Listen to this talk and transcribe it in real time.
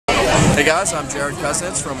Hey guys, I'm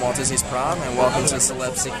Kusnitz from Walt Disney's Prom, and welcome to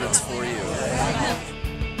Celeb Secrets for You.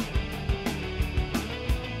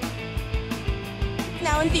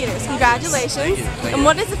 Now in theaters, congratulations. Thank you. Thank you. And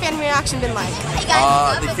what has the fan reaction been like?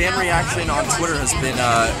 The fan reaction on Twitter has been,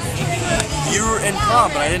 you were in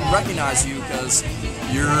Prom, but I didn't recognize you because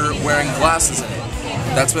you're wearing glasses in it.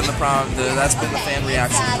 That's been the fan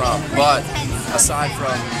reaction to Prom. But aside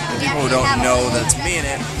from the people who don't know that it's me in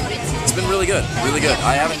it, it's been really good, really good.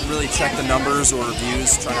 I haven't really checked the numbers or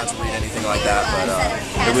reviews, try not to read anything like that, but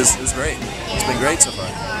it was great. It's been great so far.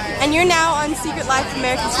 And you're now on Secret Life of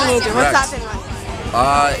American Teenager. What's that been like?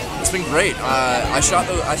 It's been great. I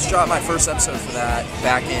shot my first episode for that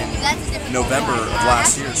back in November of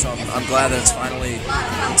last year, so I'm glad that it's finally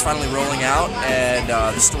rolling out, and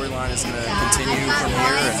the storyline is going to continue from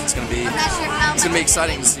here, and it's going to be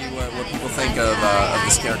exciting to see what people think of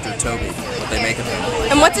this character Toby, what they make of him.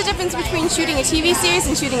 And what's the difference between shooting a TV series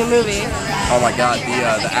and shooting a movie? Oh my God,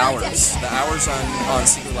 the hours on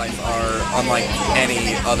Secret Life are unlike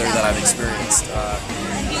any other that I've experienced.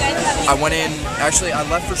 I went in, actually I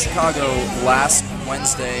left for Chicago last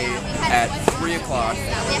Wednesday at 3 o'clock,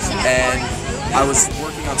 and I was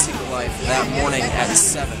working on Secret Life that morning at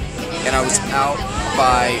 7, and I was out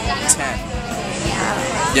by 10.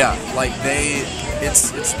 Yeah, like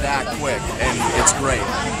it's that quick, and it's great,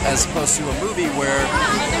 as opposed to a movie where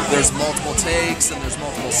there's multiple takes, and there's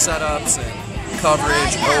multiple setups, and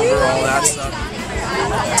coverage over all that stuff.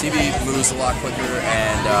 TV moves a lot quicker,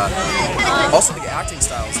 and also the acting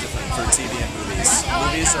style is different for TV and movies.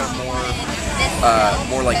 Movies are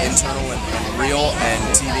more like internal and real, and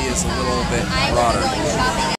TV is a little bit broader.